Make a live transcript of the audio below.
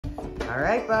All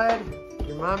right, bud.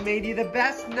 Your mom made you the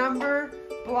best number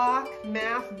block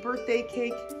math birthday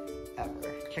cake ever.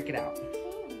 Check it out.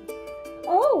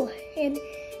 Oh, and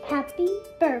happy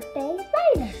birthday,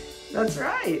 Ryder. That's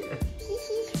right.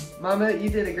 Mama, you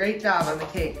did a great job on the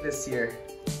cake this year.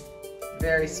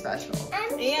 Very special.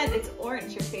 And it's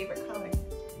orange, your favorite color.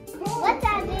 What's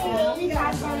that name?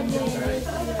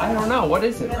 I don't know. What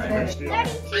is it, Ryder?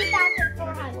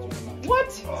 32,400.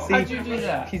 What? See, How'd you do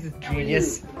that? He's a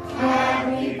genius.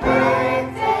 Happy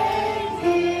birthday,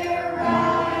 dear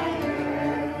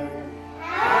Ryder.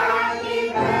 Happy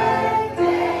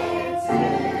birthday to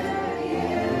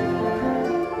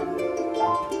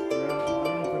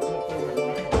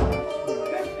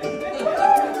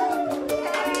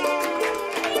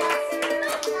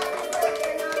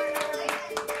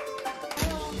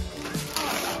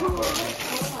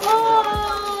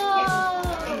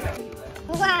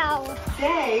Wow.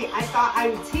 Today, I thought I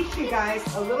would teach you guys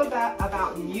a little bit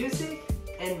about music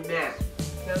and math.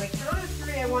 Now, on the count of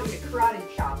 3, I want you to karate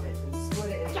chop it and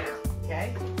split it in half,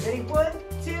 okay? Ready? 1,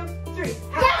 2, 3.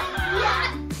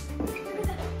 Yeah.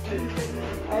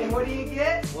 And what do you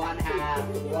get? 1/2.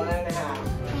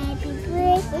 1.5. Happy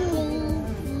birthday, dear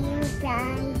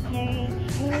Ryder.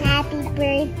 And happy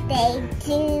birthday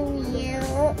to you.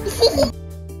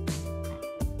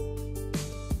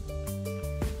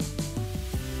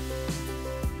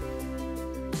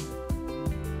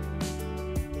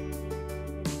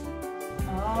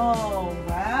 Oh,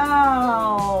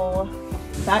 wow.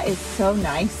 That is so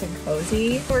nice and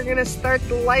cozy. We're gonna start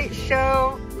the light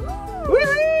show.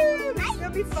 Woohoo! This is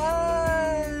gonna be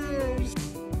fun!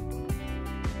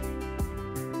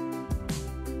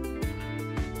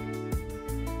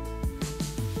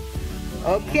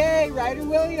 Okay, Ryder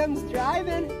Williams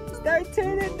driving. Start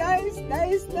turning, nice.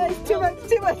 Too much.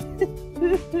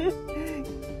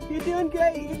 You're doing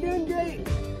great.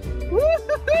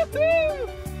 Woo-hoo-hoo-hoo!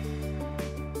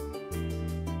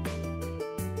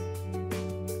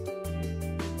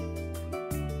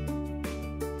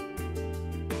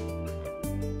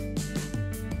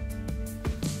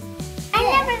 I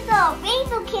never thought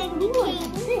rainbow candy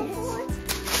became this.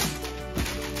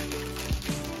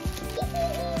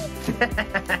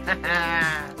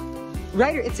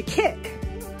 Ryder, it's a kit.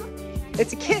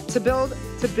 It's a kit to build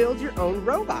your own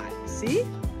robot. See?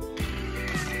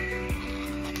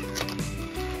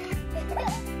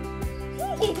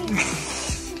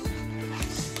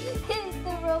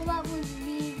 The robot was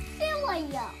me. Silly.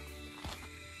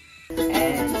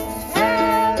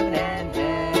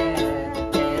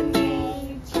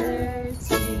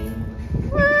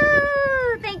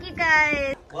 Woo! Thank you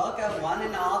guys. Welcome one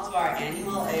and all to our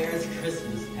annual Ayers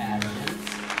Christmas pageant.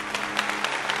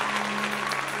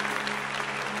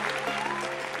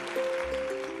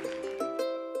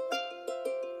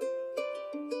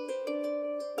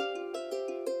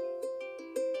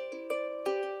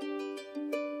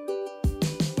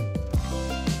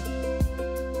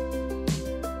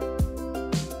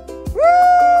 Woo!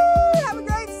 Have a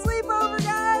great sleepover,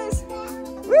 guys.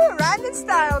 Woo! Riding in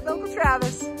style with Uncle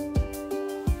Travis.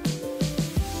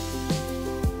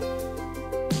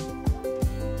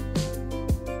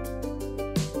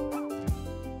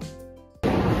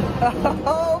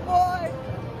 Oh boy!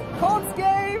 Colts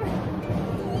game!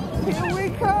 Here we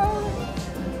come!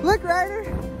 Look, Ryder!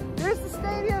 There's the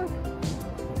stadium!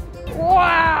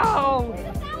 Wow!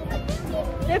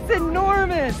 It's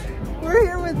enormous! We're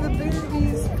here with the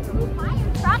babies.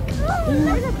 Fire truck. Oh,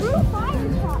 there's a blue fire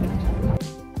truck.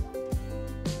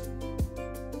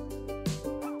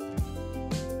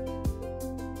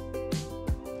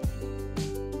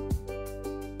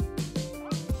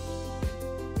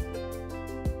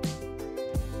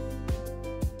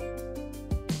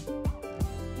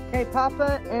 Hey,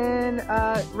 Papa and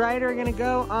Ryder are gonna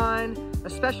go on a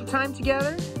special time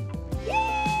together.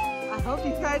 Yay! I hope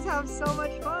you guys have so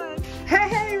much fun.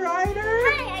 Hey, Ryder!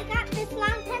 Hi, I got this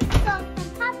long pencil from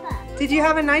Papa. Did you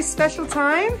have a nice special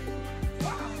time?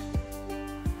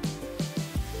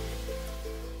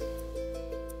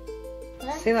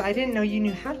 Sayla, I didn't know you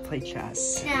knew how to play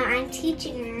chess. No, I'm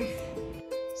teaching her.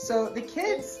 So the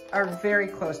kids are very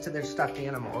close to their stuffed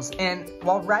animals, and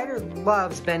while Ryder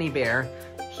loves Benny Bear,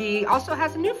 he also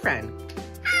has a new friend.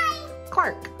 Hi.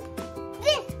 Clark.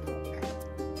 This.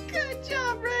 Good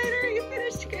job, Ryder. You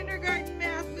finished kindergarten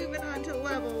math, moving on to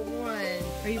level 1.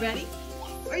 Are you ready?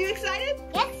 Are you excited?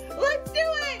 Yes. Let's do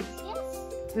it. Yes.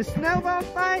 The snowball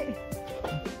fight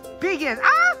begins.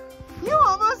 Ah! You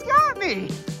almost got me!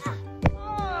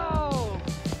 Oh!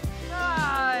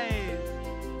 Nice!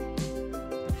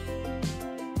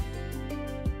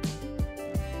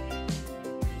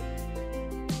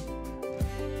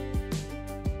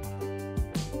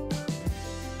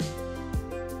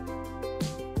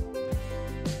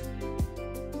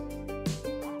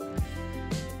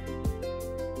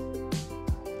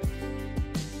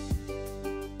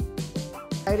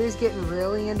 Ryder's getting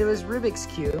really into his Rubik's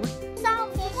Cube. So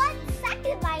 1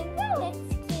 second, my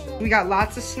Rubik's Cube. We got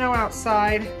lots of snow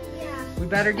outside. Yeah. We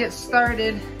better get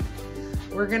started.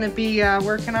 We're gonna be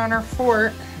working on our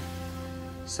fort.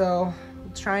 So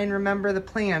we'll try and remember the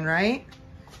plan, right?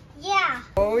 Yeah.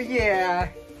 Oh yeah.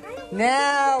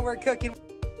 Now we're cooking.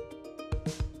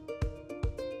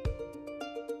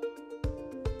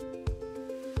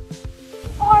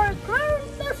 Our grand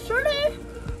destiny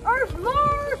is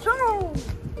Marshall.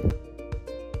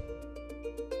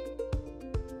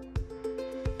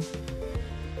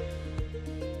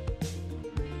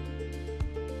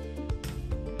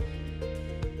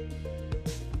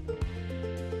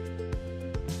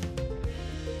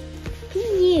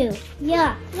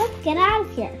 Yeah, let's get out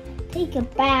of here. Take a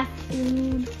bath.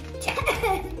 10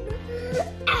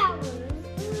 hours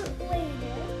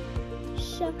later.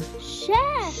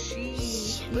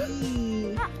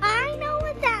 I know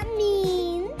what that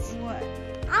means. What?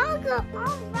 I'll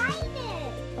write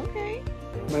it. Okay.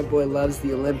 My boy loves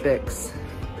the Olympics.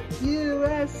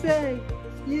 USA,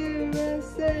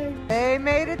 USA. They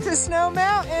made it to Snow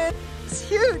Mountain. It's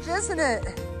huge, isn't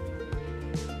it?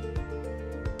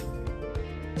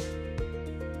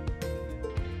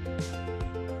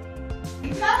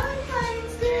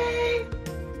 Valentine's Day!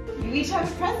 You each have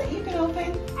a present you can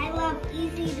open. I love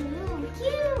easy to move.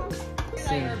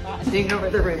 Cute. Dig over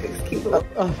the Rubik's Cube.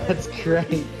 Oh, that's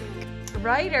great.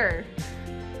 Ryder,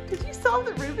 did you solve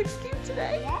the Rubik's Cube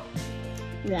today?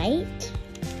 Right.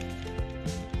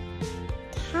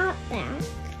 Top back.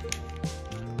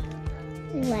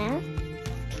 Left.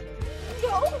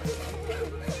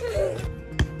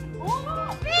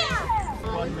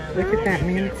 Look at that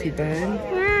Nancy, bud.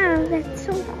 Wow, that's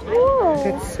so cool.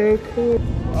 That's so cool.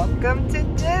 Welcome to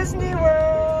Disney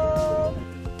World.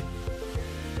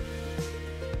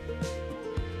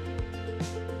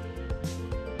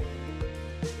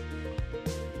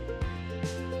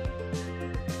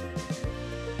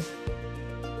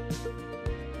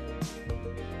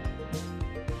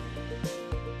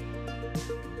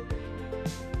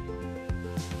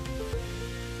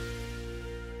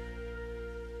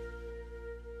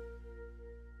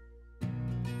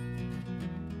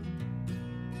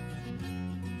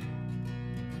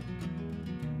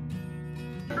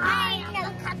 I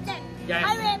know, Captain. Yes.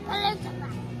 I'm a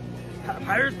policeman.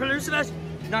 Pirates policing us?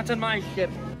 Not on my ship.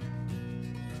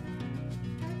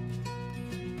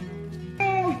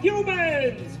 Oh,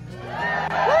 humans!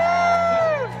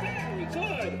 Very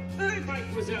good. I'm Mike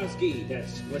Wazowski.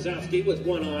 That's Wazowski with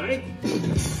one eye.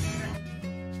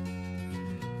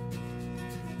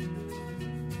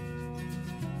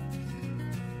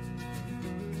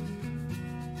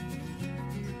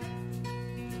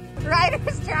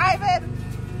 Ryder's driving.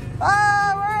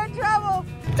 Oh, we're in trouble.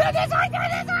 Turn this way, turn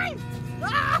this way. Oh,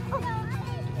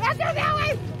 yeah, turn that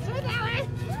way. Turn that way.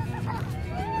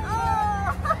 Oh.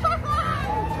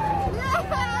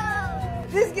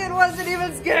 This kid wasn't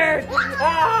even scared.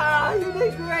 Ah, you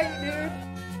did great, dude.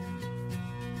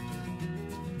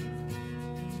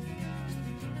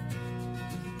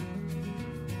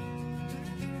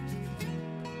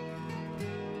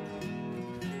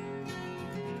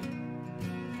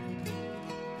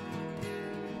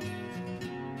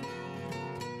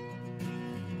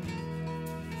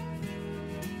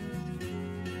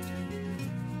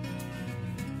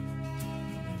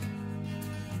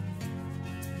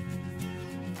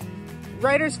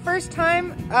 Ryder's first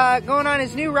time going on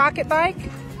his new rocket bike.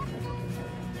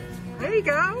 There you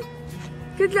go.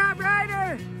 Good job,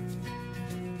 Ryder.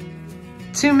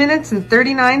 2 minutes and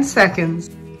 39 seconds.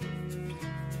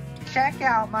 Check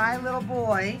out my little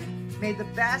boy. Made the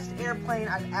best airplane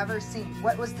I've ever seen.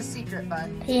 What was the secret,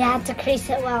 bud? You have to crease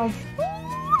it well.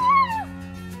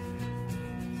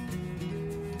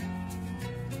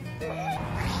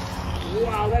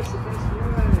 Wow, that's the best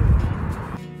one.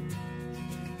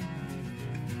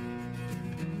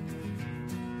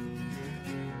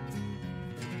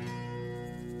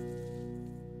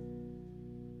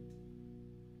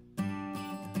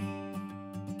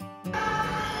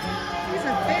 He's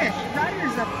a fish.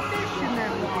 Ryder's a fish in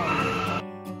that water.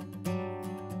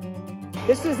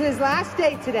 This is his last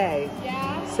day today.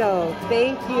 Yeah. So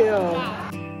thank you.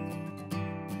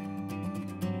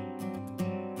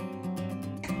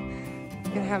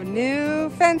 Gonna have a new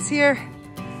fence here.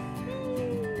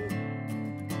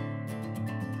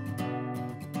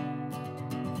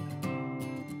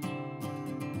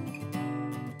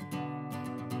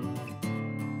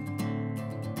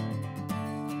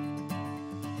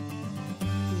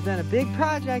 It's been a big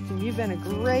project and you've been a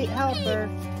great helper.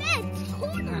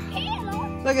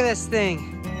 Look at this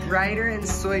thing. Ryder and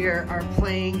Sawyer are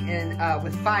playing in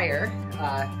with fire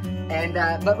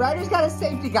But Ryder's got his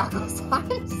safety goggles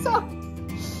on, so.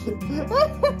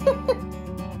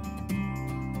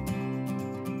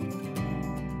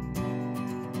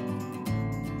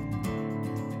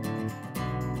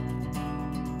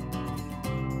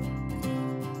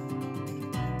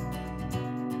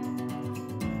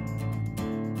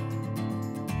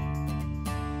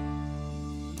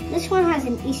 This one has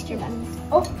an Easter bunny.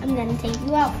 Oh, I'm gonna take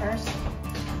you out first.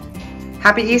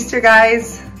 Happy Easter,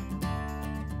 guys.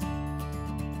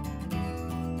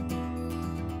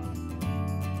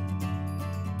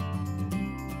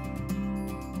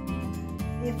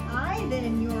 If I,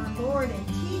 then your Lord and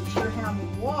teacher, have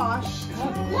washed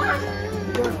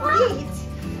your feet,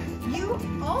 you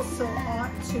also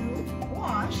ought to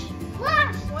wash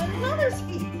one another's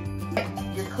feet.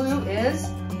 Your clue is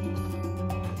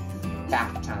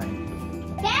bath time.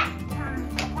 Bath time.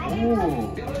 Ooh.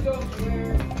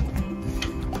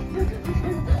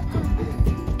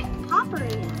 Popper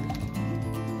again.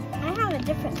 I have a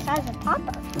different size of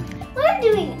popper. We're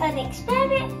doing an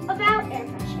experiment about air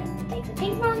pressure. Takes a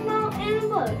pink marshmallow and a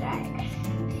blow dryer.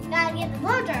 Gotta get the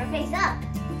blow dryer face up.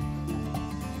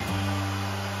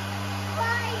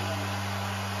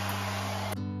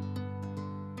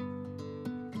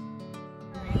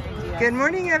 Good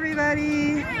morning,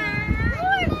 everybody.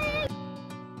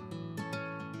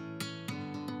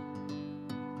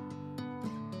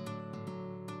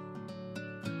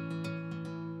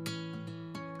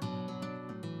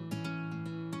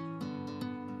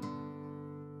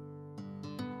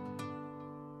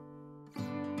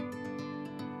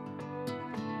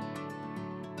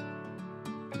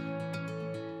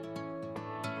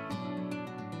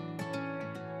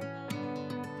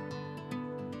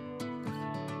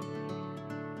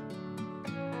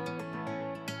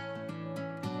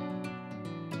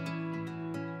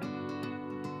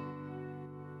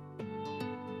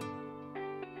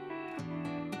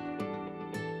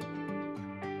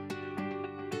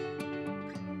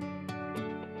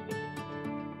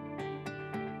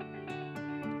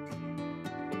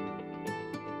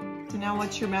 So now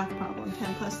what's your math problem?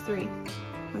 10 plus 3.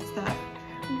 What's that?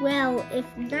 Well, if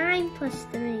 9 plus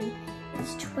 3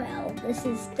 is 12, this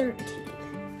is 13.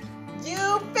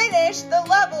 You finished the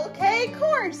level K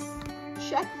course.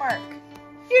 Check mark.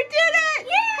 You did it!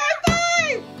 Yeah! High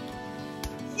five!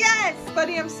 Yes!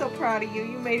 Buddy, I'm so proud of you.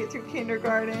 You made it through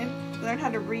kindergarten. Learned how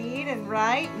to read and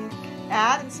write and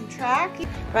add and subtract.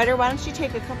 Ryder, why don't you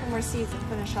take a couple more seats and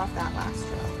finish off that last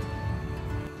row?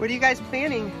 What are you guys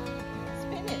planning?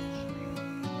 Spinach.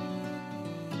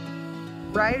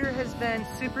 Ryder has been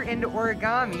super into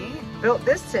origami. Built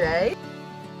this today.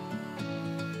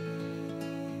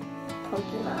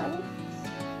 Pokemon.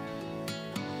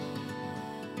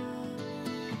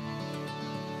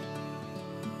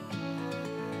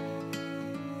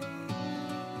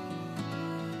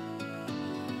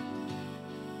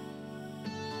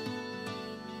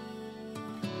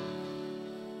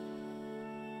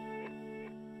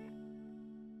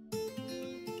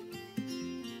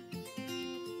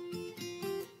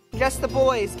 Just the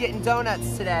boys getting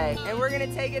donuts today. And we're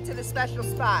gonna take it to the special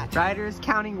spot. Ryder's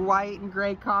counting white and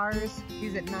gray cars.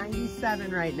 He's at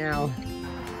 97 right now.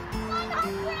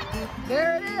 100!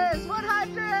 There it is,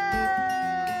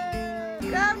 100!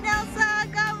 Go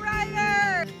Nelson, go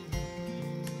Ryder!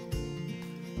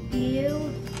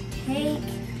 You take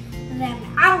them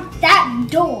out that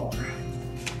door.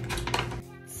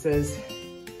 It says,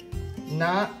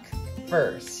 knock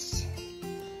first.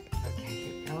 Okay,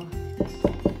 here we go.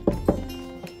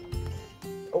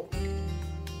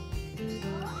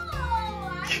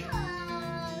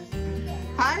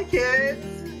 Hi, kids.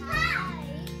 Hi.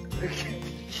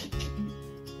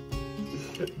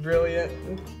 Brilliant.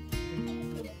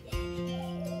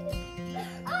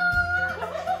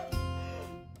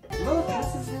 Look,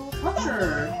 this is little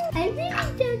Tucker. I think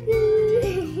it's so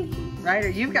good. Ryder,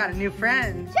 you've got a new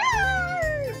friend.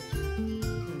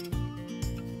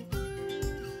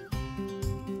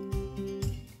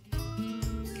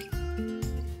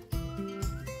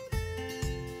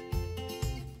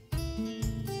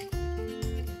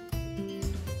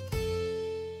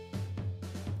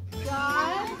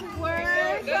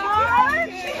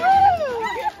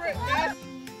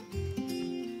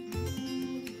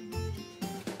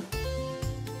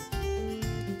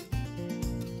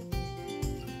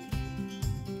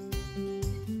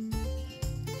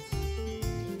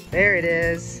 There it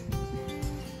is.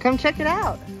 Come check it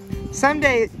out.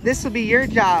 Someday, this will be your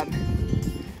job.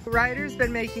 Ryder's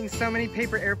been making so many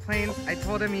paper airplanes. I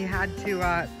told him he had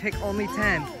to pick only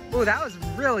 10. Oh, that was a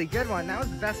really good one. That was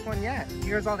the best one yet.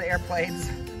 Here's all the airplanes.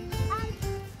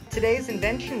 Today's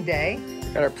invention day.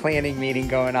 Got our planning meeting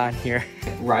going on here.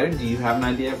 Ryder, do you have an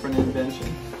idea for an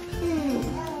invention?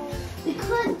 We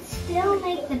could still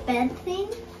make the bed thing.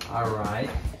 All right.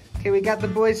 Okay, we got the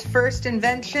boys' first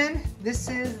invention. This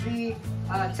is the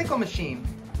tickle machine.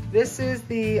 This is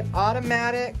the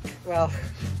automatic, well,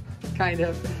 kind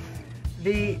of,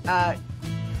 the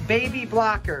baby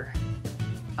blocker,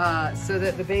 so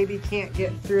that the baby can't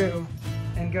get through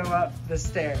and go up the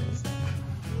stairs.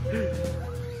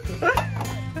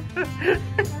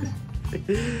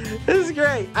 This is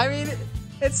great. I mean,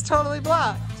 it's totally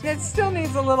blocked. It still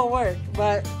needs a little work,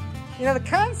 but you know, the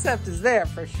concept is there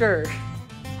for sure.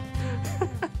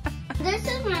 This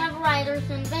is one of Ryder's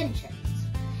inventions.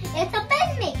 It's a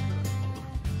bed maker.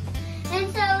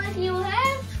 And so if you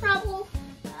have trouble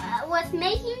with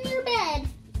making your bed,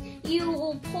 you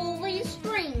will pull these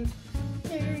strings.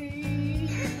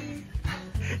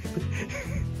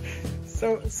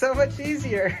 So much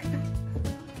easier.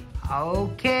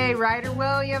 Okay, Ryder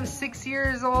Williams, 6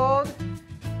 years old,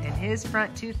 and his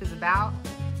front tooth is about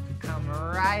to come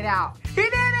right out. He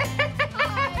did it!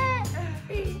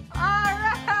 All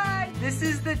right. This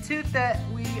is the tooth that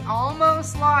we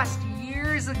almost lost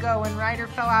years ago when Ryder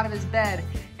fell out of his bed,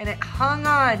 and it hung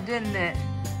on, didn't it?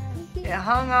 It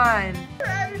hung on.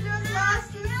 Ryder just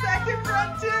lost his second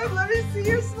front tooth. Let me see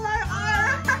your smile. All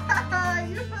right.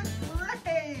 You look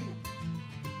great.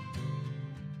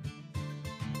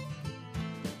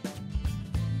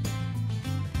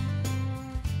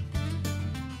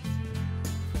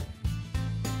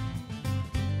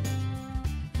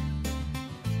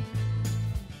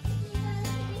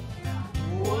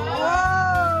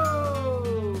 Whoa!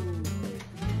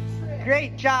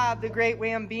 Great job, the Great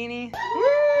Wambini.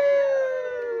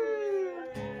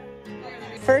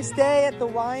 First day at the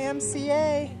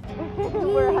YMCA.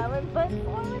 We're having fun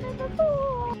swimming in the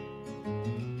pool.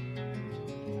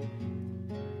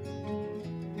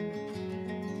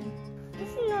 This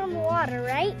is normal water,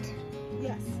 right?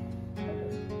 Yes.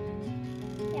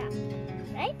 Yeah.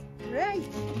 Right? Right.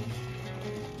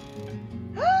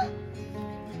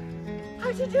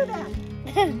 How'd you do that?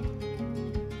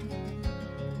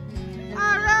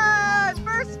 All right,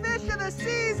 first fish of the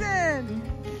season.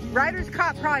 Ryder's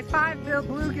caught probably 5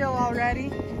 bluegill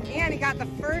already, and he got the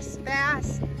first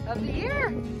bass of the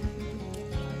year.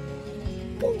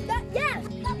 Oh, yes!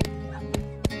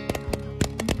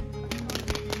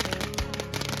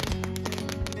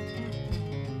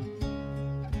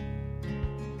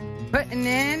 Putting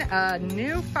in a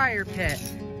new fire pit.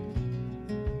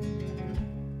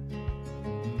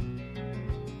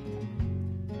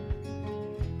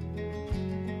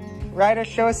 Ryder,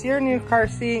 show us your new car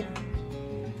seat.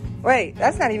 Wait,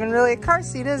 that's not even really a car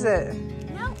seat, is it?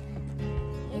 Nope.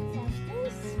 It's a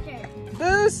booster.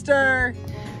 Booster!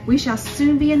 We shall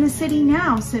soon be in the city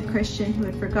now, said Christian, who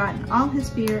had forgotten all his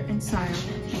fear and sorrow.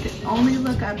 He could only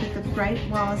look up at the bright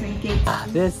walls and gates.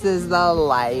 This is the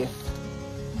life.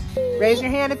 Raise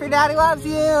your hand if your daddy loves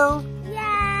you. Yeah!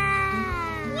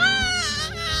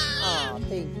 Oh,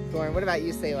 thanks, Lauren. What about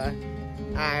you, Selah?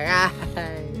 All right.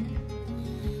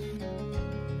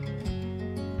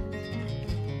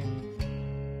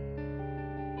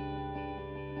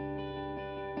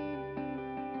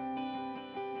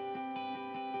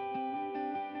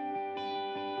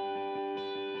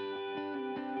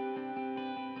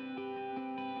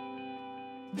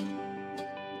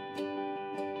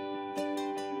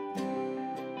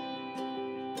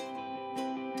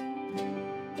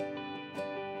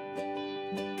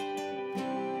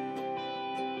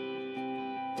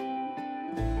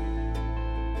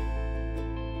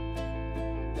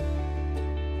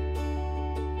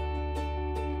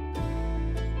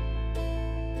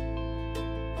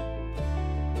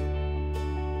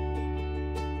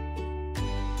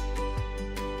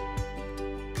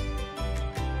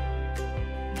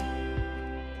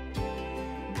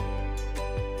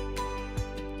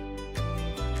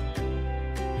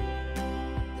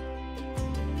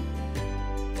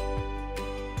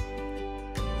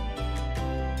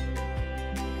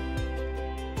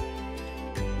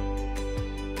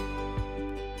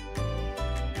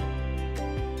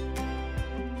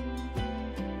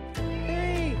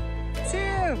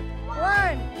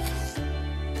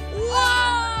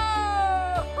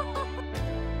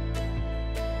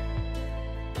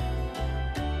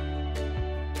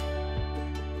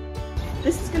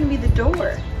 This is going to be the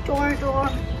door. Door.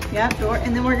 Yep, door.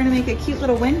 And then we're going to make a cute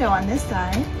little window on this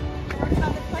side. Working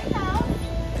on the playhouse.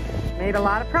 Made a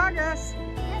lot of progress.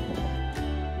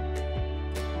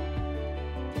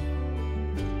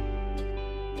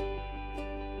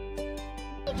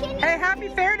 Hey, happy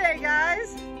Fair Day,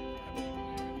 guys.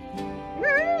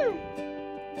 Woo!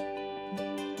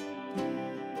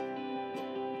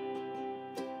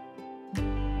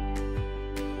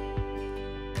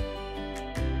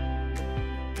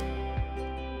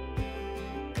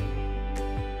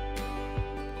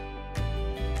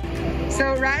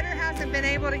 So Ryder hasn't been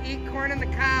able to eat corn on the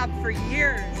cob for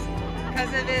years because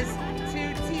of his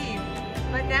 2 teeth.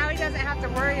 But now he doesn't have to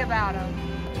worry about them.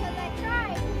 Because I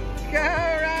tried. Go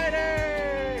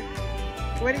Ryder!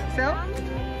 What do you, Phil?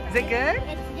 Is it good?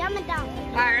 It's yum and dumb.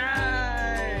 All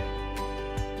right.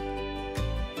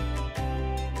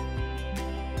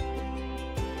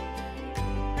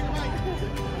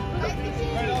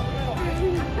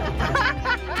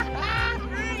 I'm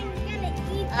gonna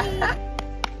eat these.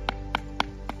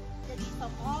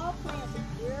 From all plants,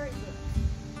 very good.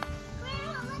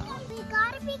 Grandma, look, we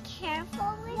gotta be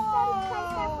careful with them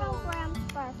because they're from Grand's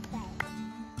birthday.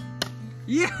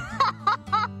 Yeah!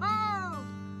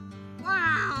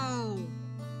 Wow!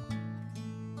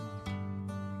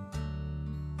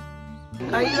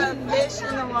 Are you a fish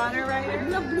in the water, Ryder?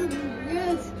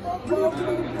 Yes.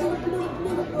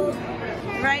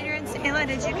 Ryder and Sayla,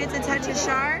 did you get to touch a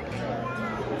shark?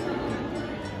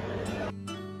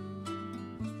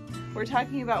 We're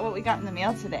talking about what we got in the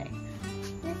mail today.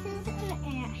 This is an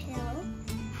anthill,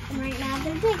 and right now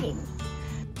they're digging.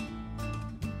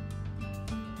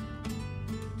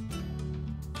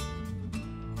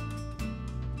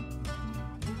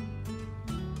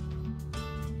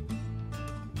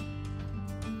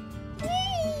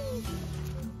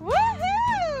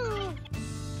 Woohoo!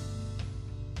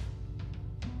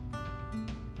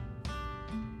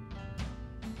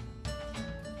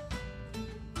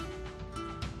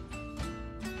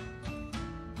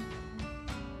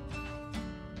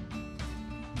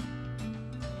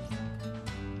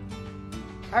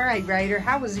 All right, Ryder,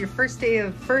 how was your first day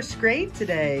of first grade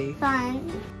today? Fun.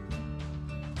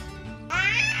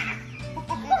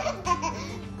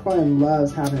 Colin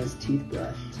loves having his teeth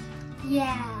brushed.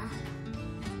 Yeah.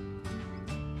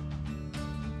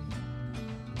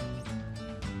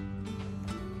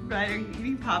 Ryder, are you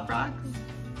eating Pop Rocks?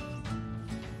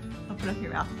 Open up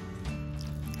your mouth.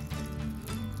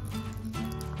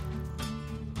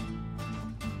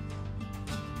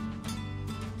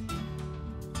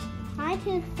 Hi,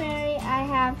 Tooth Fairy. I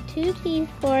have 2 teeth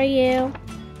for you.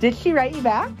 Did she write you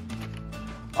back?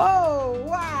 Oh,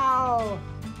 wow!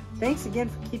 Thanks again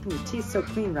for keeping your teeth so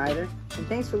clean, Ryder. And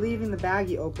thanks for leaving the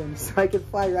baggie open so I could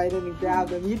fly right in and grab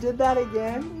them. You did that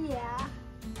again? Yeah.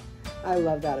 I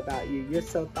love that about you. You're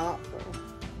so thoughtful.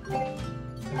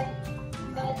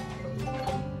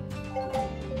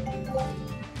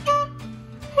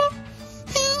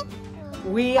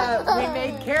 We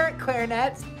made carrot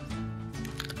clarinets.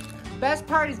 Best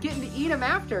part is getting to eat them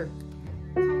after.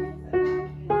 All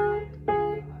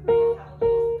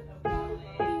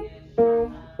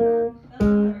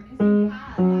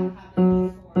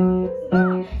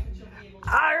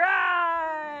right.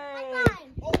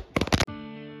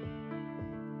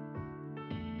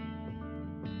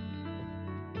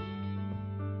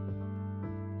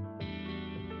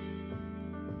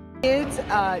 Kids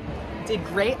did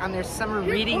great on their summer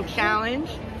reading challenge,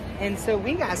 and so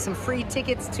we got some free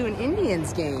tickets to an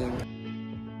Indians game.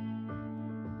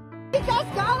 We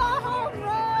just got a home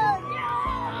run!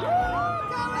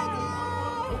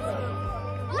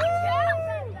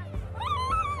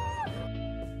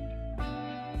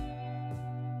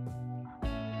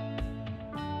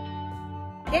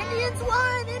 Indians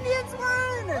won! Indians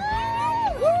won!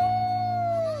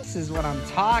 Woo! This is what I'm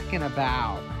talking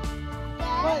about.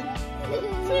 1,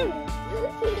 2.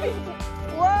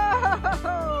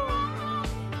 Whoa!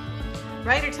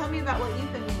 Ryder, tell me about what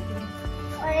you've been making.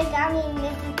 Origami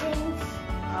Mickey things.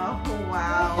 Oh,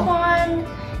 wow. One,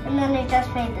 and then I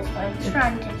just made this one. It's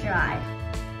trying to dry.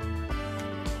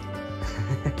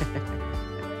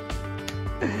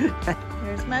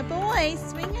 Here's my boys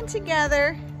swinging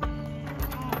together.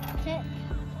 Kick.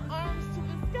 Arms to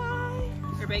the sky.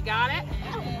 Everybody got it?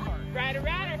 Ryder,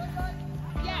 Ryder.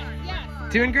 Yes,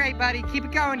 yes. Doing great, buddy. Keep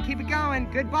it going. Keep it going.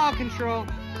 Good ball control.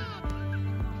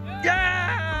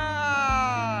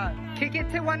 Yeah! Kick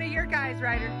it to one of your guys,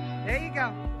 Ryder. There you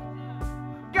go.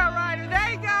 Go, Ryder. There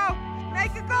you go.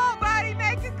 Make a goal, buddy.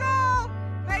 Make a goal.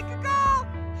 Make a goal.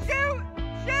 Shoot.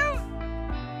 Shoot.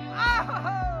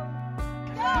 Oh!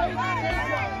 Go, Ryder.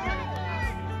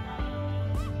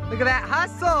 Look at that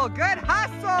hustle. Good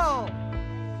hustle.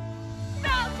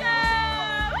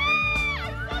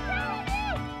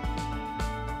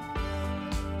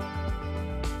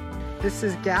 This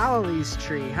is Galilee's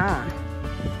tree, huh?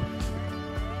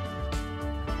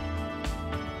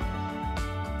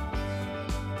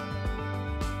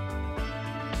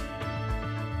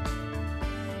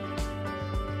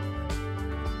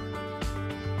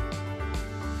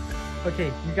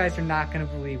 Okay, you guys are not gonna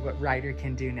believe what Ryder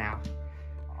can do now.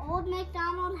 Old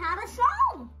MacDonald had a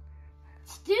song.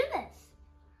 Let's do this.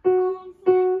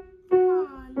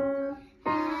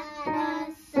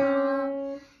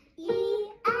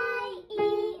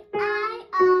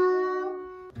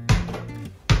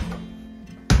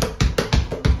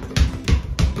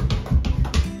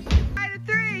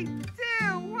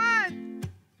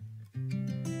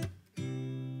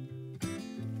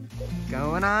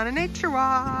 Going on a nature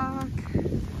walk.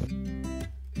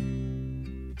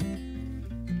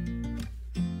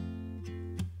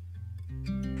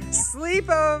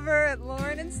 Sleepover at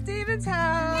Lauren and Steven's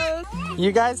house.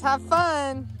 You guys have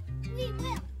fun. We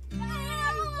will.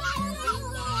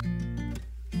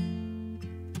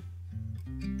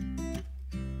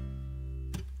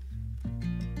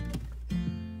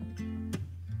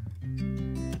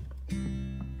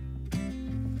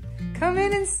 Come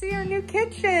in and see our new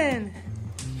kitchen.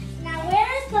 Now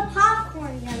where is the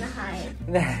popcorn gonna hide?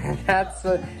 That's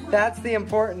the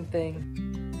important thing.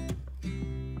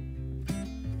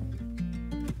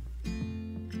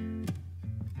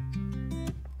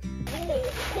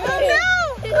 Oh no!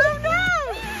 Oh no!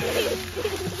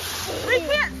 We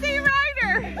can't see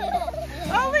Ryder!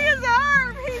 Only his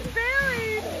arm! He's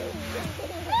buried!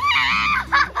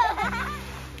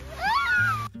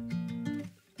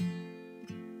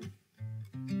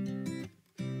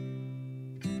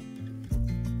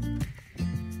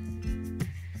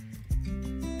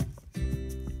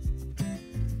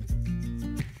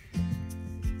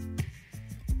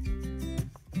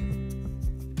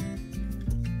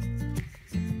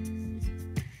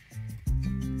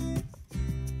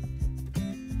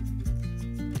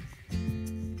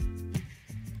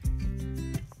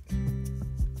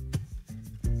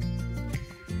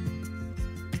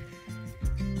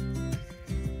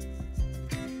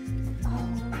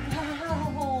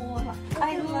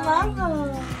 I love them.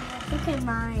 Look at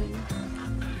mine.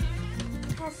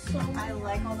 That's so I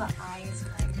like all the eyes.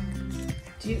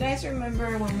 Do you guys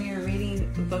remember when we were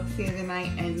reading books the other night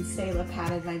and Sayla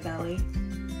patted my belly?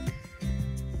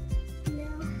 No.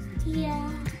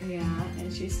 Yeah. Yeah,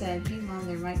 and she said, hey Mom,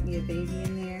 there might be a baby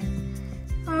in there.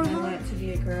 And I want it to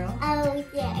be a girl. Oh,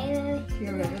 yeah. You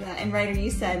remember that? And Ryder,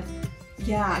 you said,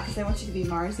 yeah, because I want you to be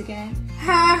Mars again.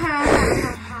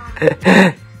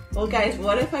 Well guys,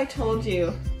 what if I told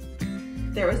you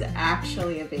there was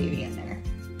actually a baby in there?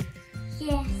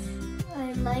 Yes.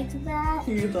 I like that.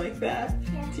 You'd like that?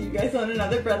 Yeah. Do you guys want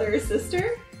another brother or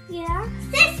sister? Yeah.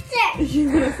 Sister!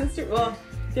 You want a sister? Well,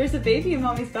 there's a baby in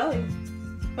Mommy's belly.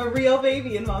 A real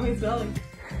baby in Mommy's belly.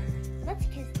 Let's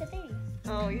kiss the baby.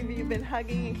 Oh, you've been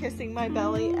hugging and kissing my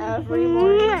belly every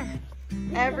morning.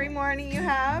 Every morning you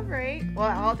have, right? Well,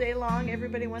 all day long,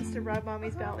 everybody wants to rub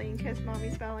Mommy's belly and kiss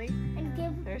Mommy's belly. And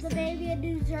give There's the some- baby a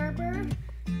deserver.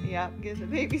 Yep, give the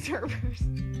baby servers.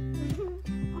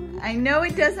 I know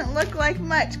it doesn't look like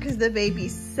much because the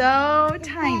baby's so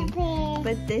tiny.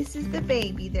 But this is the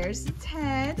baby. There's its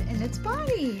head and its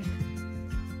body.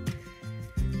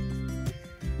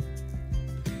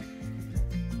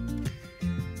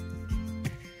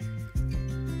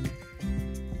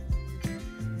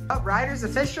 Oh, Ryder's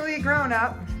officially a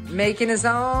grown-up, making his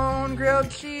own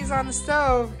grilled cheese on the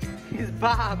stove. He's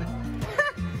Bob.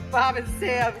 Bob and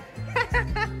Sam.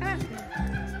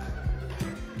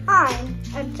 I'm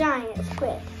a giant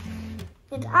squid.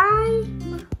 And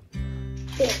I'm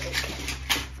big.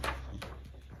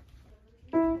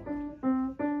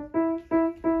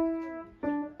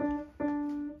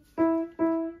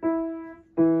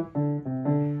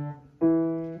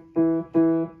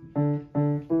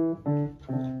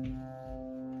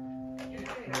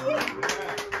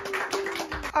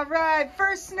 All right,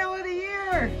 first snow of the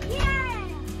year. Yeah!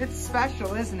 It's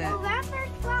special, isn't it? November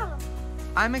 12th.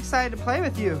 I'm excited to play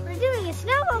with you. We're doing a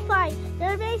snowball fight.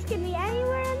 Their base can be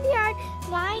anywhere in the yard.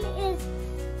 Mine is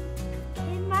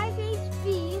in my base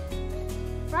B.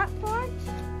 Front porch,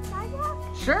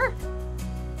 sidewalk. Sure.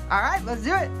 All right, let's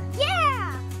do it.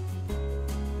 Yeah!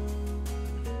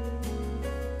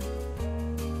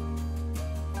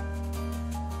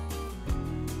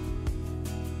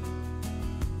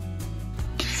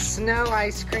 Snow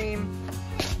ice cream.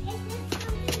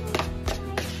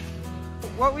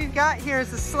 What we've got here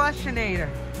is a slushinator.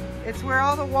 It's where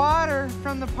all the water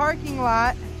from the parking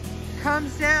lot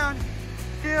comes down,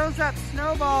 fills up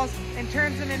snowballs, and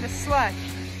turns them into slush.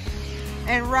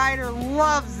 And Ryder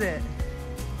loves it.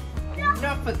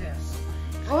 Enough of this.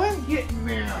 I'm getting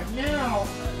mad now.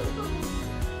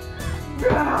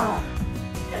 Ah.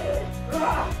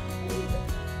 Ah.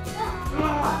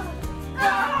 Ah.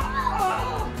 Ah.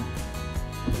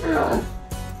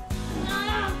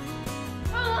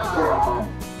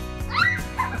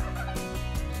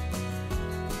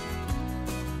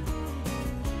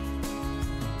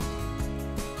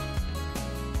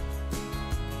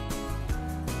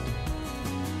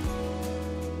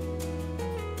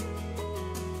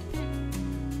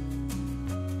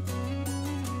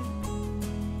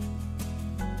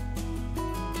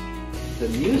 The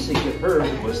music you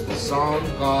heard was the song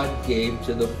God gave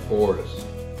to the forest.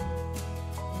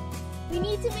 We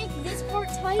need to make this part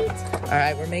tight. All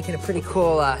right, we're making a pretty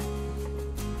cool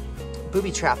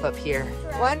booby trap up here.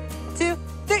 1, 2,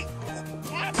 3.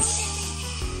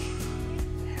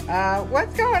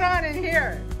 What's going on in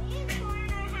here?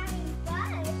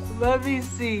 Let me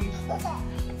see.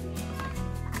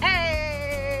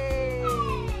 Hey!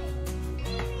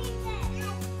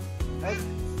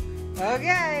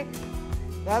 Okay.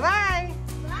 Bye-bye.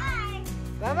 Bye.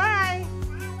 Bye-bye.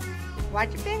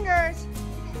 Watch your fingers.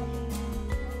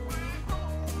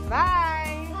 Bye.